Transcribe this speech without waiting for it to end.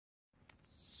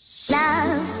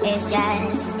Love is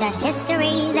just a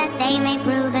history that they may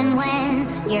prove, and when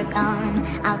you're gone,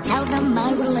 I'll tell them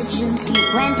my religion. See,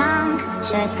 when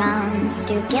punctures comes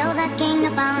to kill the king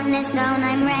upon this throne,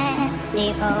 I'm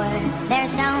ready for their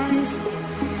stones.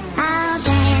 I'll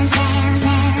dance, dance,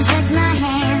 dance with my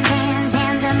hands, hands,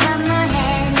 hands above my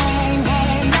head, head,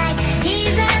 head. Like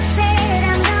Jesus said,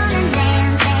 I'm gonna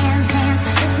dance, dance, dance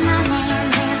with my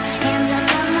hands, hands, hands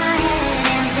above my head.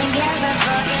 Dance together,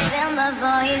 forgive him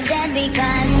before he's dead,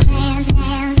 because dance,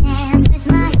 dance, dance with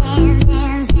my hands,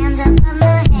 hands, hands above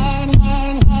my head,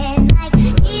 head, head. Like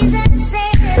Jesus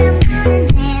said, I'm gonna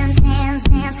dance, dance,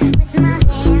 dance with my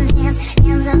hands, hands,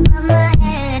 hands above my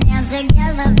head. Dance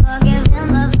together, forgive him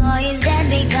before he's dead,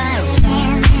 because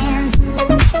dance, dance,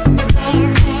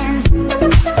 dance, dance, dance,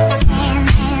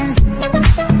 dance.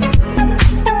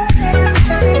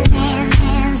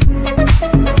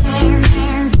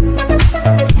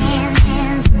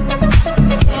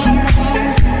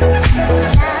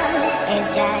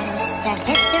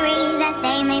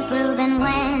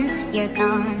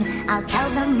 I'll tell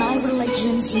them my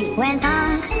religion. See, when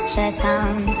punctures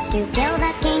comes to kill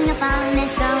the king upon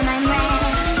his throne, I'm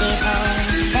ready for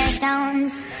their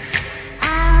stones.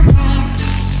 I'll dance,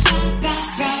 dance,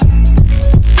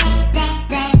 dance,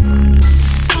 dance, dance, dance,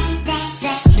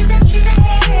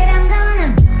 dance. I'm gonna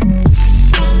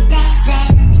dance, dance,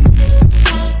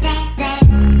 dance, dance,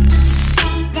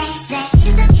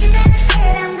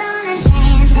 dance. I'm gonna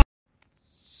dance.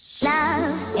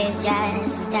 Love is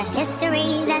just a history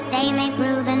that they may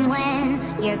prove, and when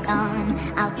you're gone,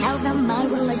 I'll tell them my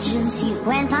religion. See,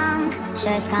 when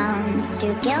punctures comes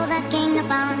to kill the king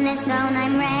upon his throne,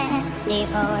 I'm ready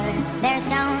for their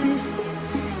stones.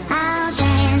 I'll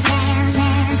dance, dance,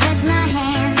 dance with my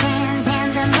hands, hands,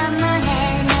 hands above my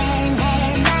head, head,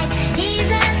 head. Like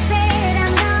Jesus said,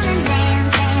 I'm gonna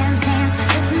dance, dance, dance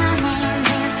with my hands,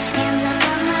 hands, hands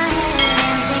above my head.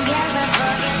 Dance together,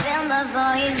 forgive him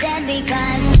before he's dead,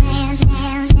 because dance,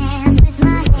 dance, dance with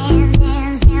my hands,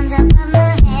 hands, hands above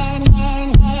my head, head,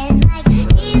 head. Like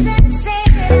Jesus said,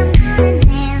 I'm gonna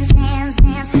dance, dance,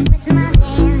 dance with my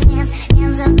hands, hands,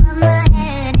 hands above my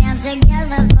head. Dance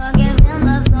together, forgive him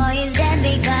before he's dead,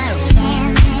 because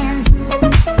dance, dance, dance,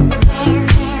 dance, dance,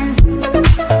 dance.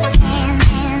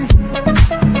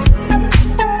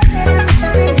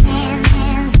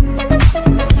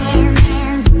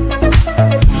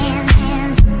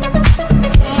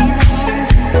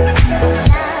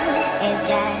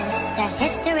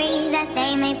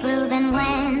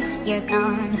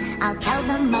 I'll tell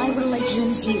them my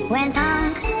religion. See, when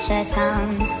punctures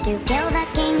comes to kill the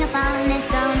king upon his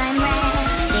throne, I'm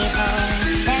ready for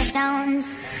their stones.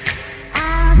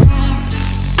 I'll dance,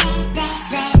 dance,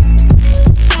 dance,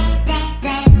 dance,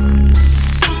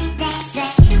 dance, dance,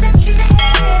 dance.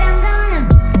 I'm gonna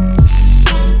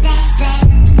dance, dance,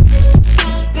 dance,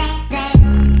 dance,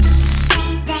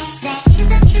 dance,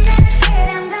 dance.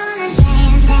 I'm gonna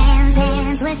dance, dance,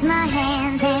 dance with my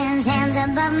hands, hands, hands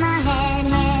above my head,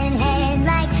 head, head.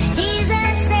 Like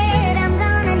Jesus said, I'm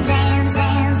gonna dance,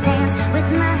 dance, dance with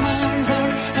my hands,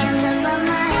 hands, hands above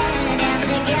my head. Dance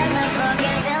together,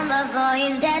 forgive him before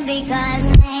he's dead, because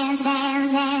dance,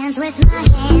 dance, dance with my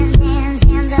hands, hands,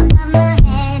 hands above my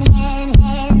head, head,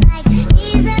 head. Like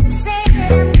Jesus said,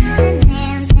 I'm gonna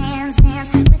dance, dance, dance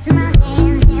with my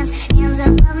hands, hands, hands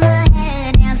above my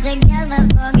head. Dance together,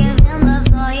 forgive him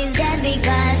before he's dead,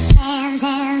 because dance,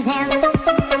 dance, dance.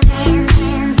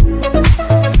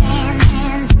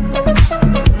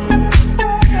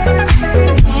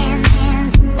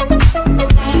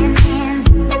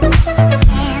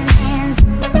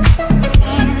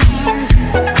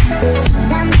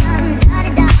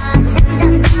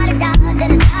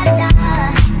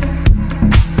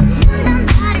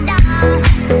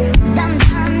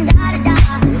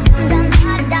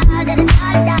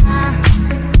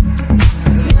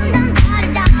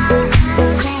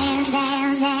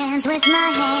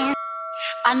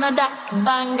 Another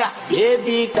banger.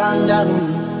 Baby, calm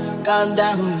down, calm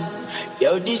down.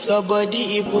 Yo, this your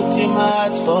body, it put in my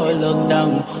heart for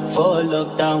lockdown,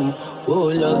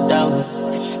 oh lockdown.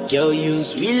 Girl, you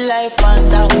sweet life, fan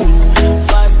down,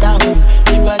 fan down.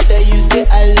 If I tell you say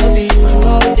I love you,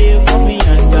 no day for me,